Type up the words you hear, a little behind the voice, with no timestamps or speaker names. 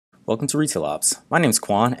Welcome to RetailOps. My name is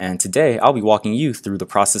Quan, and today I'll be walking you through the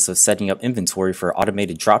process of setting up inventory for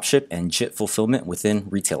automated dropship and JIT fulfillment within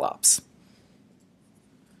RetailOps.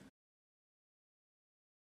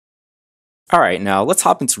 Alright, now let's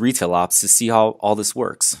hop into RetailOps to see how all this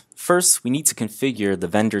works. First, we need to configure the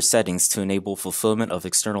vendor settings to enable fulfillment of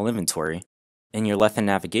external inventory. In your left-hand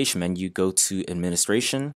navigation menu, go to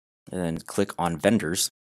Administration, and then click on Vendors.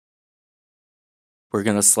 We're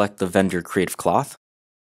going to select the vendor Creative Cloth.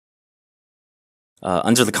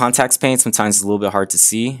 Under the contacts pane, sometimes it's a little bit hard to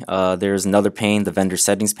see. There's another pane, the vendor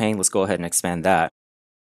settings pane. Let's go ahead and expand that.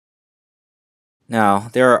 Now,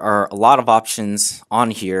 there are a lot of options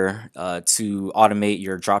on here to automate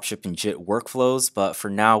your dropship and JIT workflows, but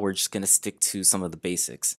for now, we're just going to stick to some of the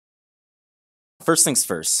basics. First things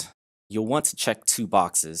first, you'll want to check two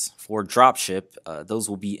boxes. For dropship, those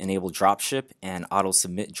will be enable dropship and auto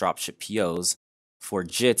submit dropship POs. For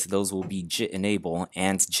JIT, those will be JIT enable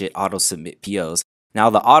and JIT auto submit POs. Now,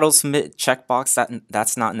 the auto submit checkbox,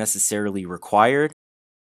 that's not necessarily required.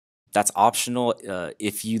 That's optional.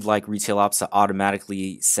 If you'd like RetailOps to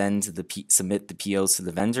automatically submit the POs to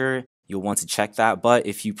the vendor, you'll want to check that. But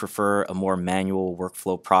if you prefer a more manual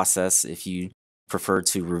workflow process, if you prefer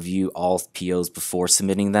to review all POs before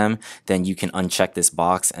submitting them, then you can uncheck this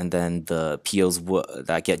box, and then the POs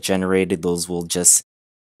that get generated, those will just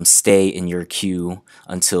stay in your queue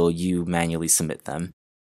until you manually submit them.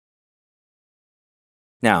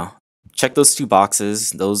 Now, check those two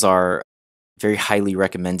boxes. Those are very highly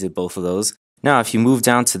recommended, both of those. Now, if you move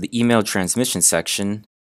down to the email transmission section,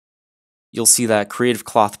 you'll see that Creative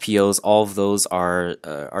Cloth POs, all of those are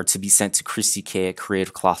to be sent to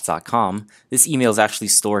christyk@creativecloth.com. This email is actually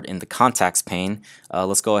stored in the contacts pane.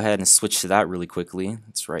 Let's go ahead and switch to that really quickly.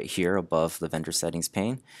 It's right here above the vendor settings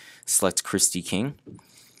pane. Select Christy King.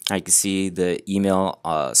 Now you can see the email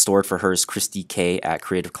stored for her is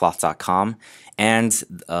christyk@creativecloth.com, and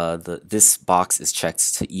this box is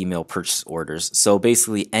checked to email purchase orders. So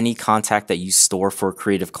basically, any contact that you store for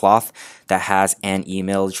Creative Cloth that has an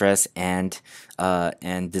email address and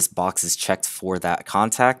this box is checked for that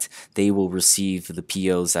contact, they will receive the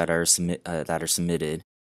POs that are submitted.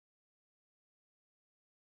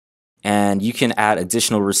 And you can add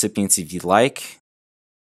additional recipients if you'd like.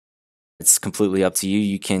 It's completely up to you.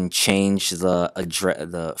 You can change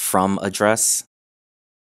the from address,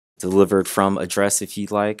 delivered from address if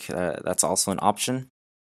you'd like. That's also an option.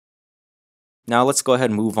 Now let's go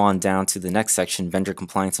ahead and move on down to the next section, vendor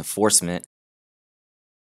compliance enforcement.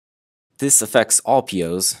 This affects all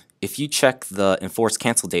POs. If you check the enforce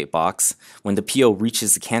cancel date box, when the PO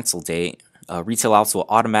reaches the cancel date, RetailOps will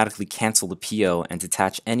automatically cancel the PO and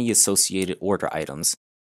detach any associated order items.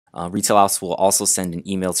 RetailOps will also send an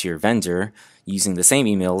email to your vendor using the same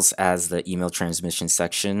emails as the email transmission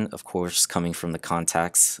section, of course, coming from the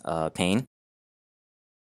contacts pane.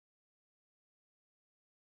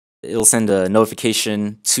 It'll send a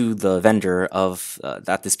notification to the vendor of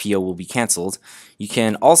that this PO will be canceled. You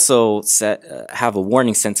can also have a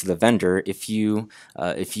warning sent to the vendor if you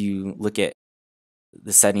look at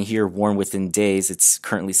the setting here, warn within days. It's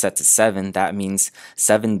currently set to 7. That means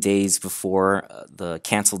 7 days before the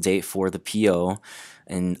cancel date for the PO,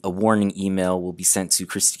 and a warning email will be sent to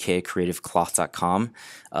christyk@creativecloth.com,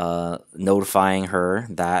 notifying her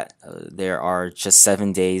that there are just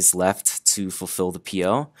 7 days left to fulfill the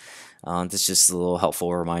PO. This is just a little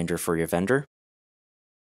helpful reminder for your vendor.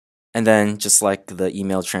 And then, just like the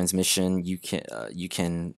email transmission, you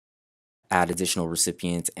can add additional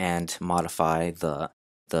recipients and modify the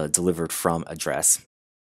delivered from address.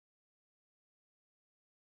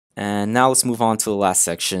 And now let's move on to the last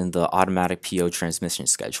section, the automatic PO transmission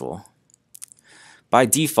schedule. By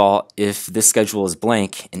default, if this schedule is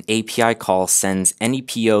blank, an API call sends any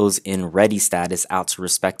POs in ready status out to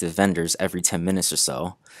respective vendors every 10 minutes or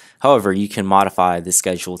so. However, you can modify this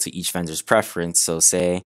schedule to each vendor's preference. So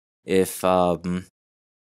say if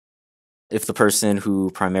the person who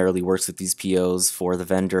primarily works with these POs for the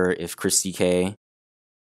vendor, if Christy K,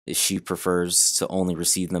 if she prefers to only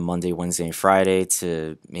receive them Monday, Wednesday, and Friday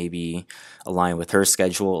to maybe align with her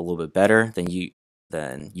schedule a little bit better, then you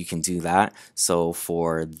can do that. So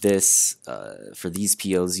for these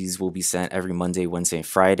POs, these will be sent every Monday, Wednesday, and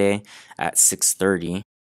Friday at 6:30.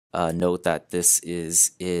 Note that this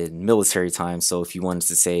is in military time, so if you wanted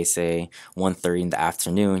to say 1:30 in the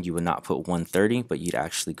afternoon, you would not put 1:30, but you'd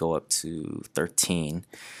actually go up to 13.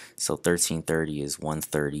 So 13:30 is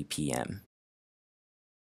 1:30 p.m.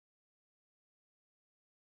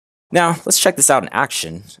 Now, let's check this out in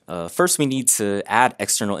action. First, we need to add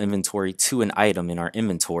external inventory to an item in our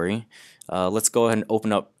inventory. Let's go ahead and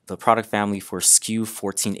open up the product family for SKU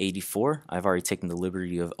 1484. I've already taken the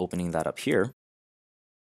liberty of opening that up here.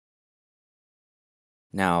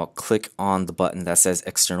 Now click on the button that says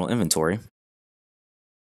external inventory.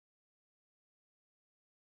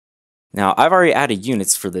 Now I've already added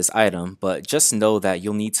units for this item, but just know that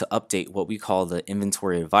you'll need to update what we call the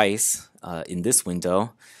inventory advice in this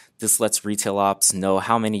window. This lets RetailOps know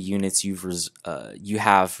how many units you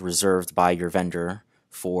have reserved by your vendor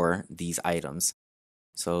for these items.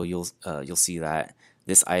 So you'll see that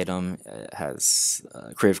this item has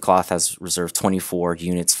Creative Cloth has reserved 24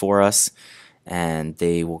 units for us, and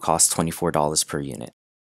they will cost $24 per unit.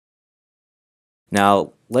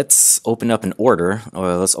 Now let's open up an order,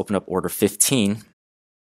 or let's open up order 15.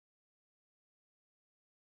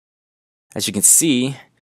 As you can see,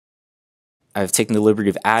 I've taken the liberty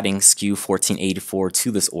of adding SKU 1484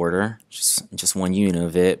 to this order, just one unit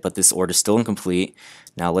of it, but this order is still incomplete.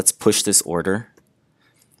 Now let's push this order.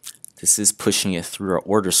 This is pushing it through our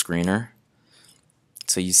order screener.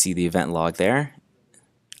 So you see the event log there.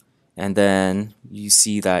 And then you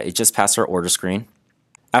see that it just passed our order screen.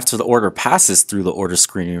 After the order passes through the order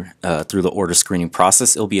screening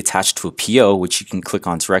process, it'll be attached to a PO, which you can click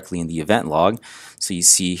on directly in the event log. So you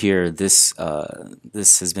see here, this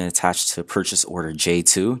has been attached to purchase order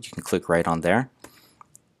J2. You can click right on there.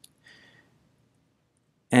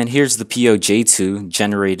 And here's the PO J2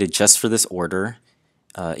 generated just for this order.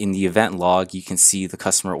 In the event log, you can see the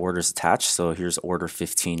customer orders attached. So here's order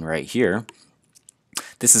 15 right here.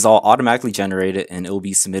 This is all automatically generated, and it will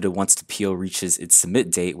be submitted once the PO reaches its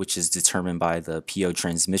submit date, which is determined by the PO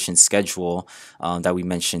transmission schedule that we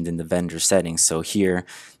mentioned in the vendor settings. So here,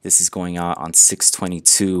 this is going out on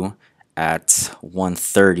 6/22 at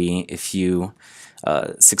 1:30. If you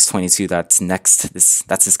 6/22,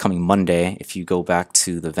 that's this coming Monday. If you go back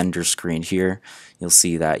to the vendor screen here, you'll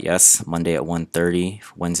see that yes, Monday at 1:30,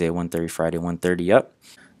 Wednesday at 1:30, Friday 1:30. Yep.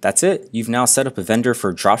 That's it. You've now set up a vendor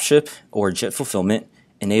for dropship or JIT fulfillment,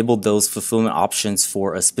 enabled those fulfillment options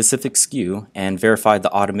for a specific SKU, and verified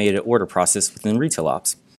the automated order process within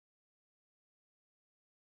RetailOps.